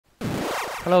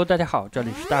Hello， 大家好，这里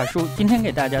是大叔，今天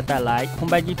给大家带来红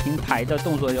白机平台的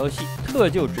动作游戏《特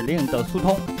救指令》的速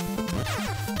通，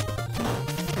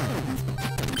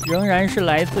仍然是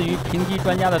来自于评级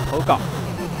专家的投稿。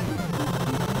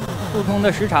速通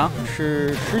的时长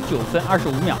是19分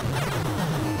25秒，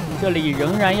这里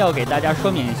仍然要给大家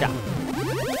说明一下，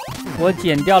我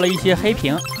剪掉了一些黑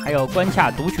屏，还有关卡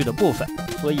读取的部分，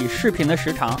所以视频的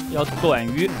时长要短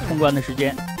于通关的时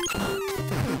间。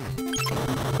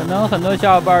可能很多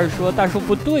小伙伴说大叔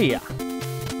不对呀，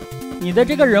你的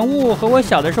这个人物和我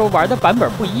小的时候玩的版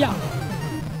本不一样。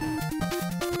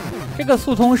这个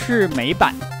速通是美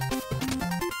版，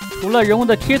除了人物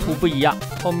的贴图不一样，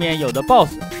后面有的 BOSS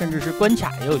甚至是关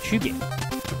卡也有区别。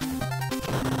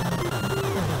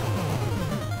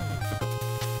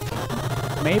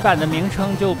美版的名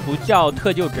称就不叫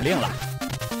特救指令了，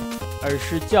而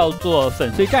是叫做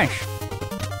粉碎战士。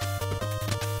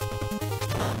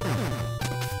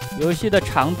游戏的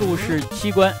长度是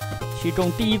7关，其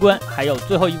中第一关还有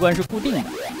最后一关是固定的，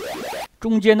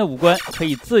中间的5关可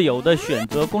以自由的选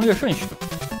择攻略顺序。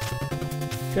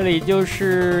这里就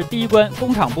是第一关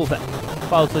工厂部分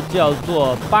 ，BOSS 叫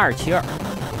做8272，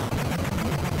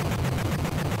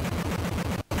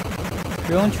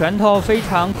使用拳头非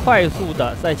常快速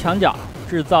的在墙角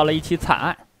制造了一起惨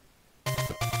案。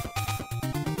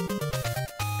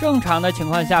正常的情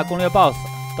况下，攻略 BOSS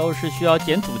都是需要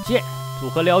捡组件。组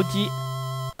合僚机，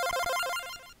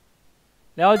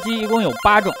僚机一共有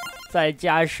8种，再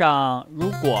加上如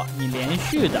果你连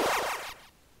续的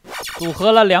组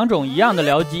合了2种一样的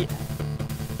僚机，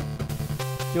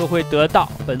就会得到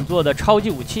本作的超级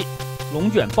武器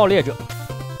龙卷爆裂者。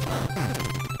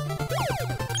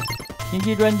评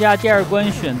级专家第2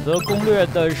关选择攻略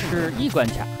的是E关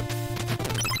卡，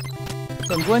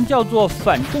本关叫做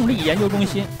反重力研究中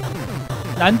心，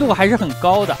难度还是很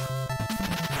高的。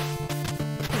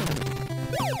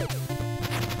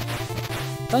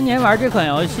当年玩这款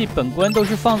游戏，本关都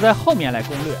是放在后面来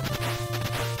攻略，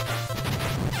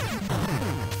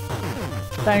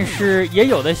但是也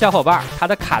有的小伙伴他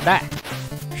的卡带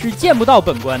是见不到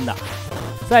本关的，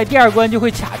在第2关就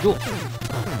会卡住，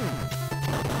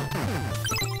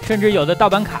甚至有的盗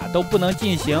版卡都不能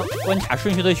进行关卡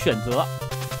顺序的选择。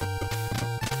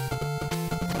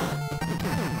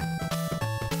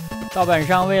盗版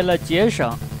商为了节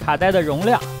省卡带的容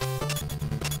量，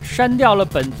删掉了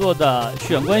本作的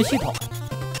选关系统，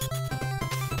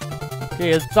这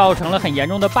也造成了很严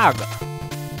重的 bug，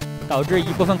 导致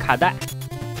一部分卡带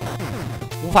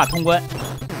无法通关。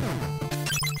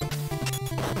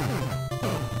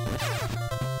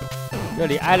这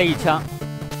里挨了一枪，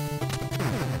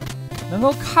能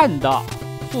够看到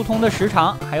速通的时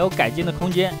长还有改进的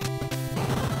空间，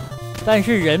但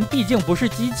是人毕竟不是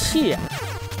机器呀，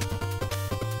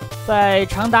在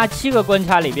长达7个关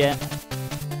卡里边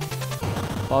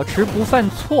保持不犯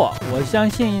错，我相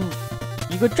信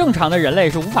一个正常的人类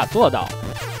是无法做到的。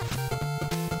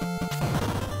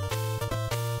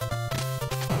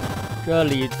这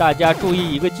里大家注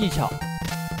意一个技巧，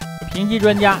评级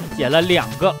专家捡了2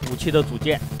个武器的组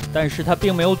件，但是他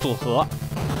并没有组合。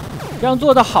这样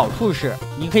做的好处是，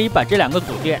你可以把这2个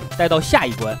组件带到下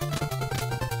一关。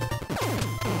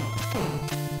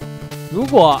如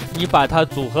果你把它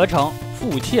组合成副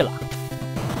武器了，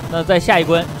那在下一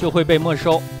关就会被没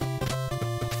收。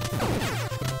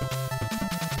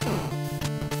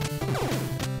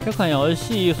这款游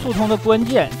戏速通的关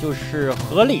键就是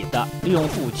合理的利用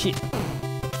副武器，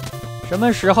什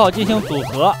么时候进行组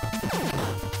合，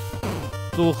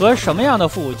组合什么样的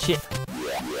副武器，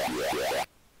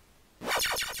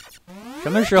什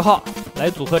么时候来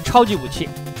组合超级武器，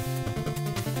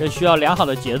这需要良好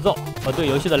的节奏和对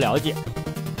游戏的了解。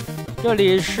这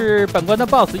里是本关的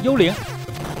BOSS 幽灵，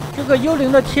这个幽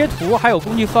灵的贴图还有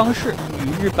攻击方式与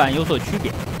日版有所区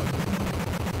别。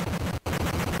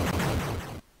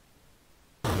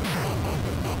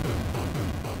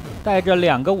带着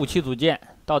2个武器组件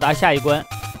到达下一关，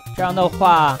这样的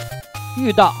话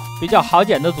遇到比较好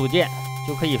捡的组件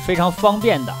就可以非常方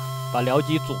便的把僚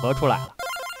机组合出来了。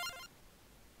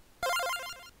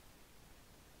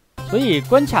所以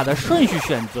关卡的顺序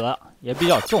选择也比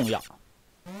较重要。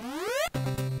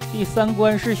第3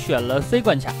关是选了 C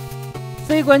关卡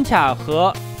，C 关卡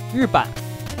和日版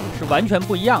是完全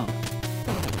不一样的。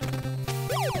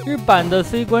日版的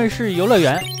C 关是游乐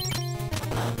园，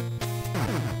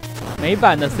美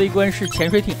版的 C 关是潜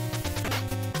水艇。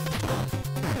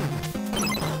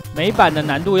美版的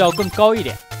难度要更高一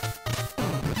点。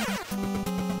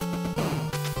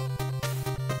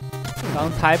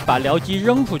刚才把僚机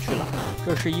扔出去了，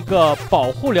这是一个保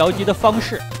护僚机的方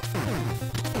式。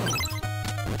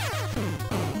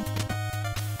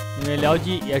因为僚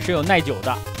机也是有耐久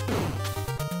的。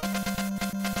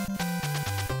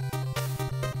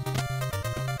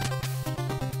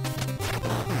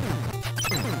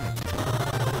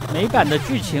美版的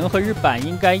剧情和日版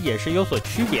应该也是有所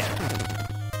区别的，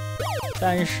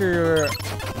但是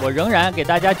我仍然给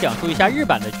大家讲述一下日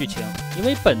版的剧情，因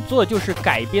为本作就是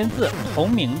改编自同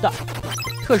名的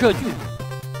特摄剧，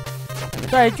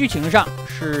在剧情上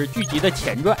是剧集的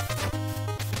前传。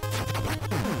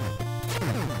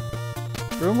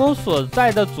主人公所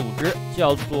在的组织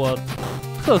叫做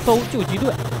特搜救急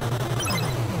队，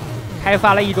开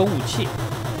发了一种武器，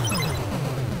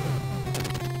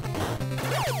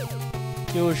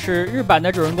就是日版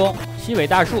的主人公西尾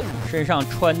大树身上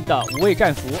穿的无畏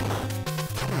战服。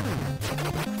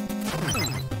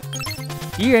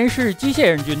敌人是机械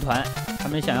人军团，他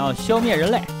们想要消灭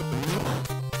人类，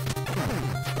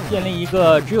建立一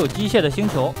个只有机械的星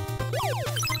球。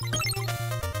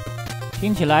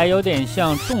听起来有点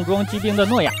像重装机兵的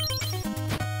诺亚。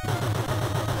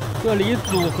这里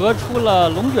组合出了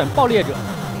龙卷爆裂者。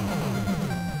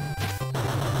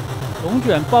龙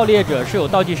卷爆裂者是有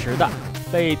倒计时的，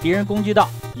被敌人攻击到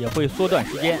也会缩短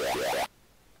时间。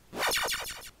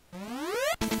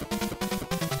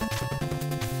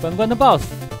本关的 BOSS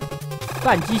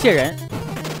半机械人，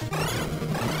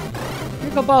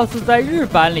这个 BOSS 在日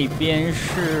版里边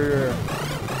是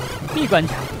B 关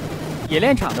卡冶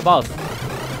炼厂的 BOSS，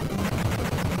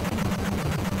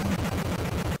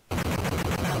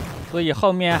 所以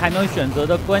后面还能选择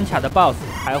的关卡的 BOSS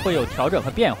还会有调整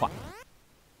和变化。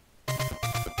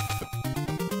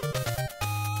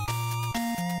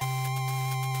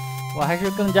我还是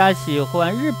更加喜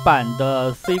欢日版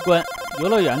的 C 关游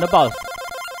乐园的 BOSS，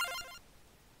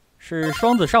 是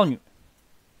双子少女。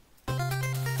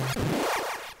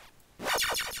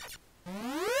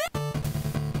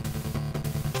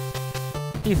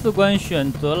第4关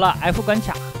选择了 F 关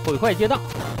卡毁坏街道。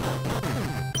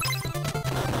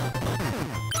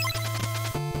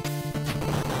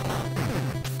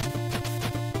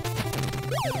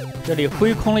这里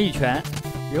挥空了一拳，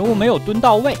人物没有蹲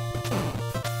到位。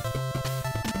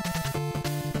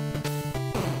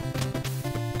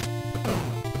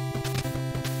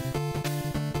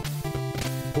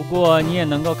不过你也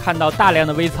能够看到大量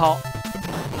的微操，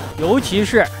尤其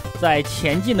是在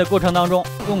前进的过程当中，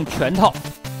用拳头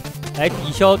来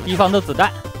抵消敌方的子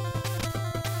弹。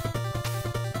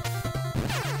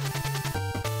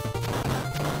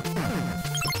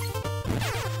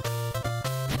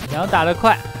想要打得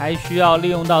快，还需要利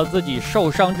用到自己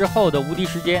受伤之后的无敌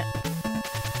时间。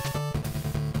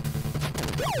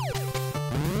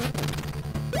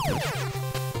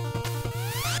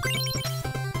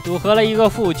组合了一个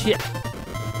副武器，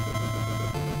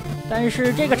但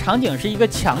是这个场景是一个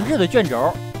强制的卷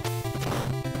轴，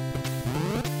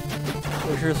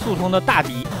这是速通的大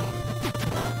敌。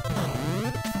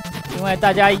另外，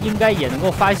大家应该也能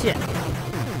够发现，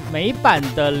美版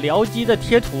的僚机的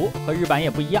贴图和日版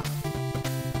也不一样。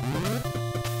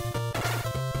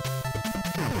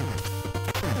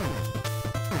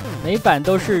美版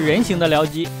都是人形的僚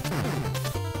机，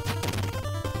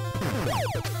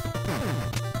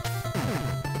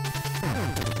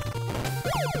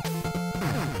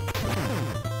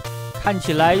看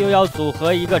起来又要组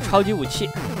合一个超级武器。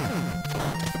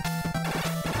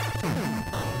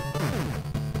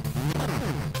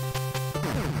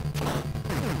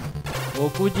我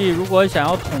估计如果想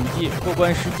要统计过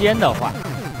关时间的话，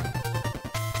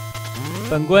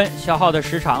本关消耗的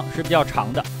时长是比较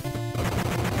长的。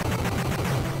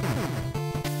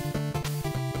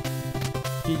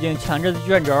毕竟强制的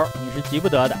卷轴你是急不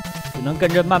得的，只能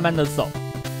跟着慢慢的走。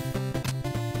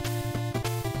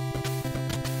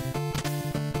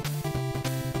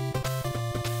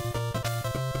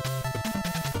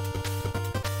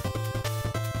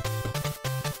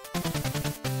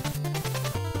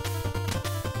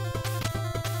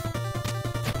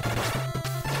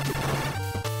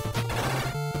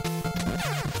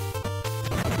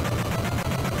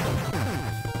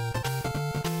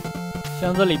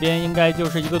箱子里边应该就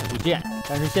是一个组件，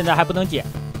但是现在还不能捡。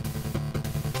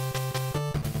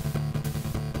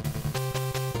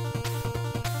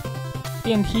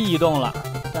电梯移动了，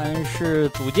但是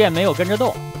组件没有跟着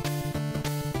动。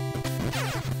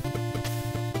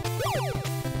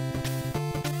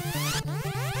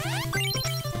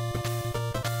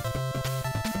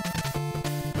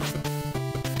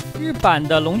日版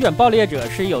的龙卷爆裂者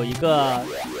是有一个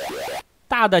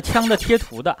大的枪的贴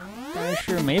图的，但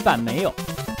是美版没有，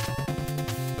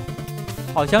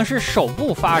好像是手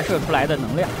部发射出来的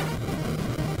能量。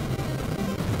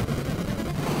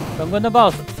本关的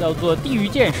BOSS 叫做地狱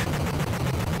剑士，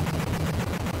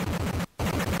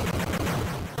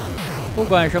不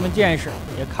管什么剑士，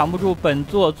也扛不住本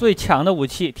作最强的武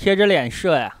器贴着脸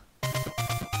射呀。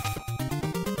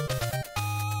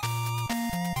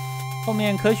后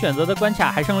面可选择的关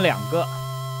卡还剩2个。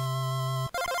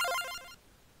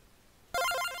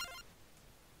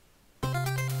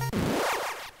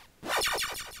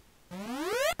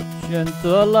选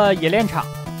择了冶炼厂。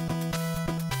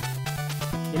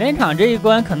冶炼厂这一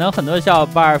关可能很多小伙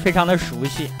伴非常的熟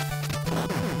悉，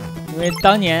因为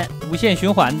当年无限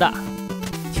循环的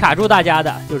卡住大家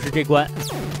的就是这关。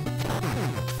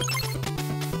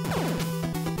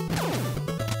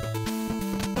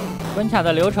关卡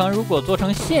的流程如果做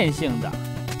成线性的，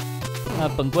那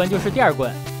本关就是第2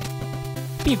关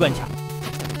B 关卡。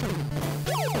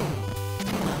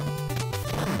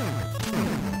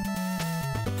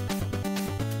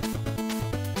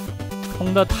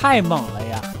冲的太猛了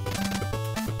呀！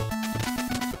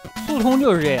速通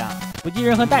就是这样，不计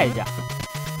任何代价。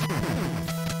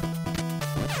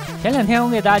前2天我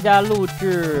给大家录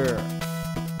制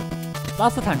拉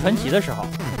斯坦传奇的时候，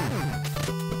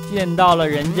见到了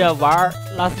人家玩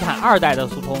拉斯坦2代的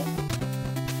速通，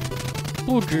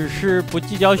不只是不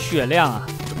计较血量啊，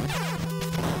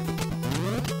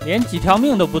连几条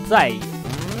命都不在意。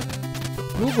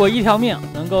如果1条命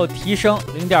能够提升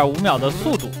 0.5 秒的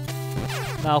速度，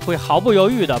那会毫不犹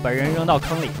豫地把人扔到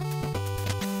坑里。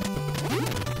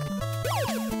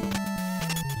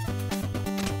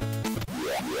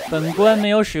本关没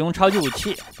有使用超级武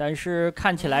器，但是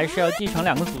看起来是要继承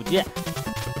2个组件。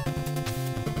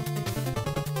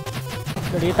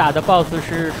这里打的 BOSS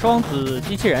是双子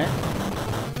机器人，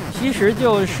其实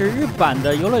就是日版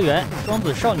的游乐园双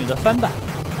子少女的翻版，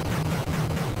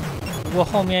不过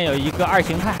后面有一个2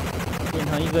形态，变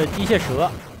成一个机械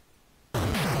蛇。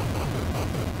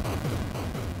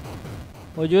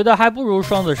我觉得还不如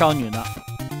双子少女呢。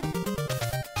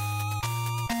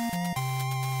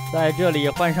在这里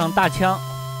换上大枪，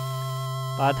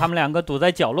把他们2个堵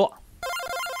在角落，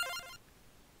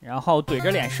然后怼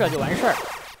着脸射就完事儿。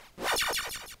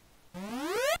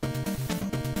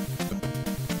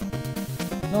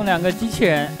弄2个机器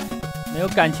人，没有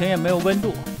感情也没有温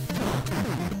度，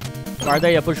玩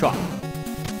的也不爽。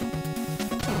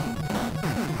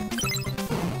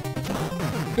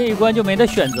这一关就没得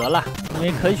选择了，因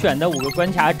为可选的5个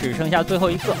关卡只剩下最后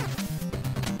1个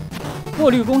过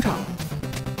滤工厂。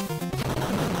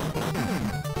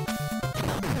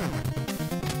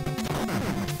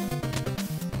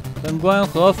本关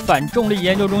和反重力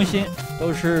研究中心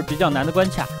都是比较难的关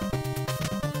卡。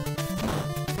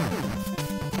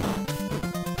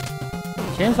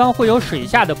前方会有水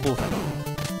下的部分，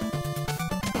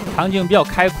场景比较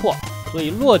开阔，所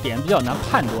以落点比较难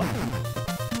判断。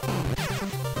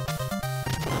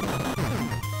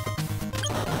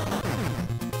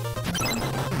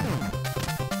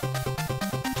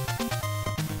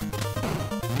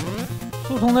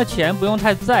速通的钱不用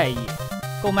太在意，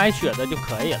购买血的就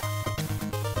可以了。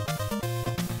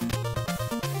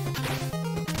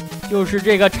就是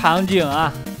这个场景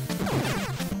啊，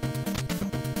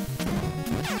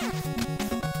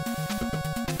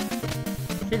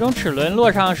这种齿轮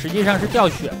落上实际上是掉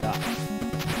血的，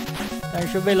但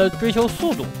是为了追求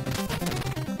速度，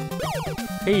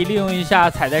可以利用一下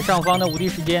踩在上方的无敌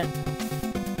时间。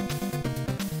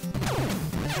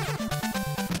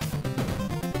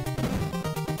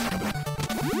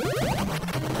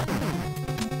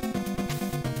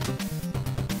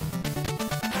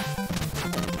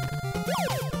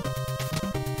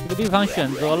这个地方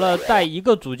选择了带1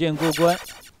个组件过关。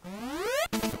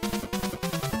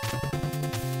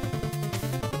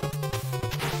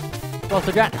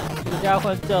BOSS 战，这个家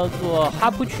伙叫做哈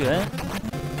普犬。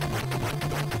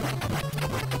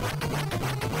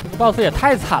这个 BOSS 也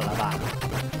太惨了吧！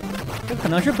这可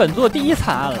能是本作第1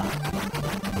惨案了。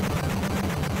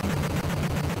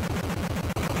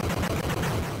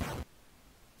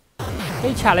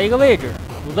被卡了一个位置，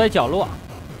堵在角落，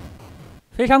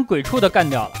非常鬼畜的干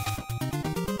掉了。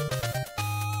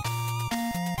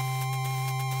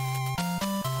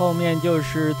后面就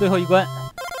是最后一关。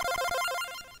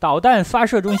导弹发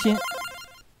射中心，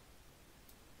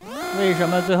为什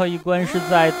么最后一关是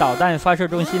在导弹发射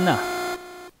中心呢？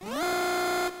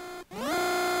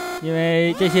因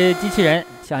为这些机器人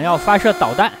想要发射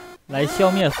导弹来消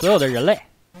灭所有的人类。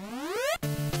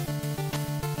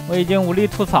我已经无力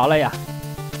吐槽了呀！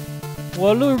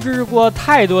我录制过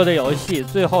太多的游戏，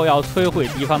最后要摧毁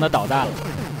敌方的导弹了。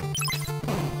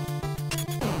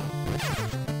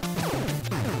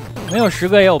没有10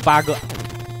个也有8个。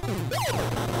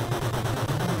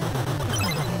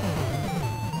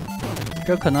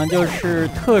这可能就是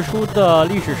特殊的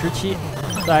历史时期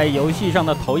在游戏上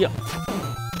的投影。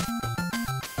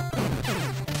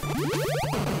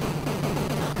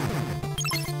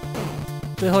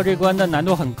最后这关的难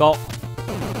度很高，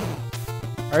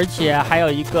而且还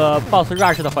有一个 BOSS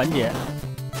rush 的环节。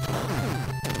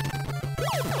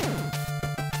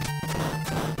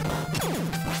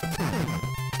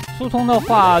速通的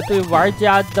话，对玩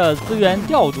家的资源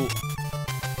调度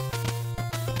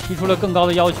提出了更高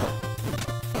的要求。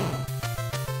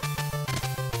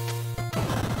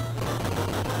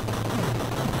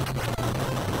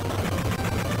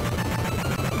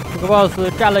这个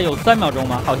BOSS 站了有3秒钟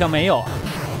吗？好像没有。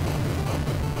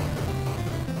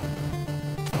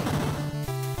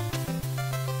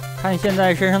看现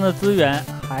在身上的资源，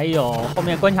还有后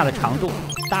面关卡的长度，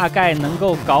大概能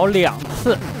够搞2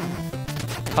次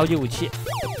超级武器。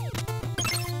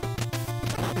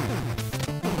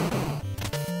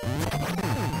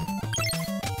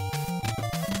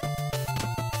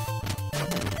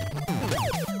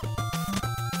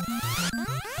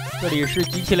这里是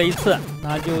集齐了1次，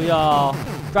那就要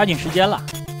抓紧时间了。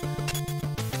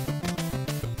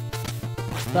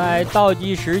在倒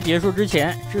计时结束之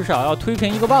前，至少要推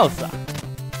平一个 BOSS。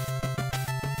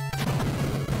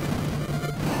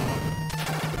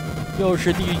又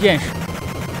是地狱剑士。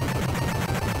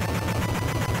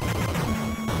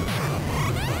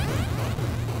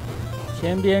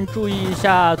前边注意一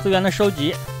下资源的收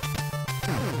集，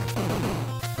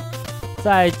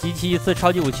再集齐1次超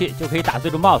级武器就可以打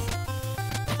最终 BOSS。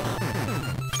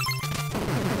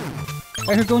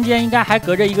但是中间应该还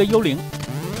隔着一个幽灵。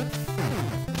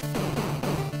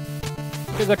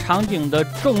这个场景的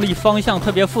重力方向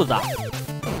特别复杂，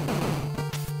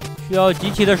需要极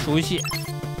其的熟悉。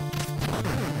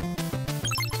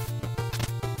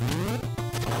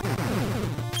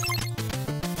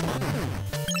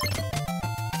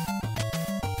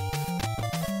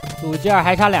组件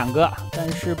还差2个，但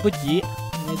是不急，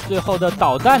因为最后的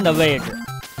导弹的位置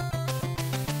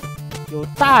有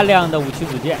大量的武器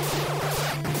组件。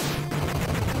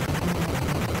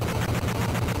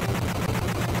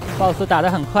BOSS 打得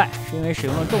很快，是因为使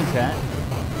用了重拳。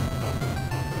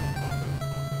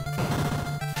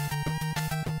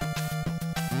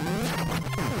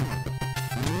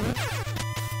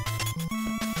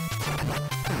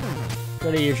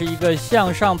这里是一个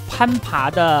向上攀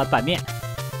爬的版面。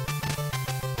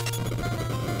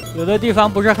有的地方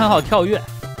不是很好跳跃，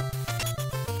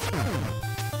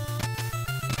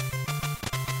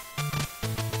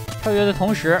跳跃的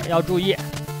同时要注意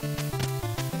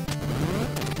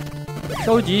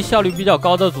收集效率比较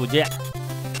高的组件。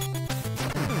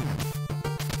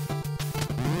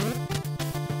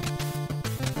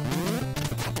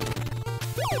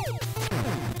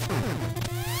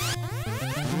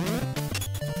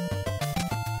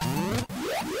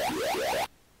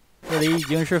这里已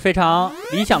经是非常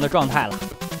理想的状态了。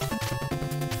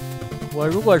我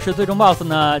如果是最终 BOSS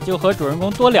呢，就和主人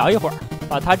公多聊一会儿，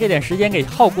把他这点时间给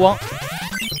耗光。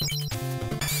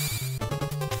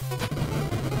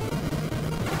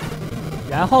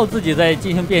然后自己再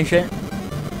进行变身，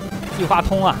计划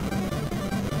通啊！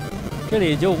这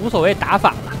里就无所谓打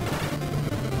法了。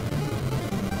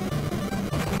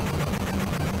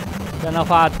这样的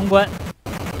话通关。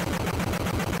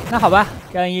那好吧，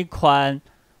这样一款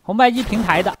红白机平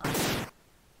台的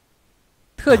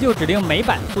特救指令美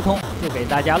版速通就给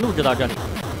大家录制到这里。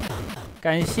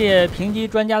感谢评级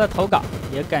专家的投稿，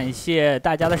也感谢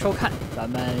大家的收看，咱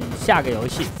们下个游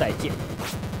戏再见。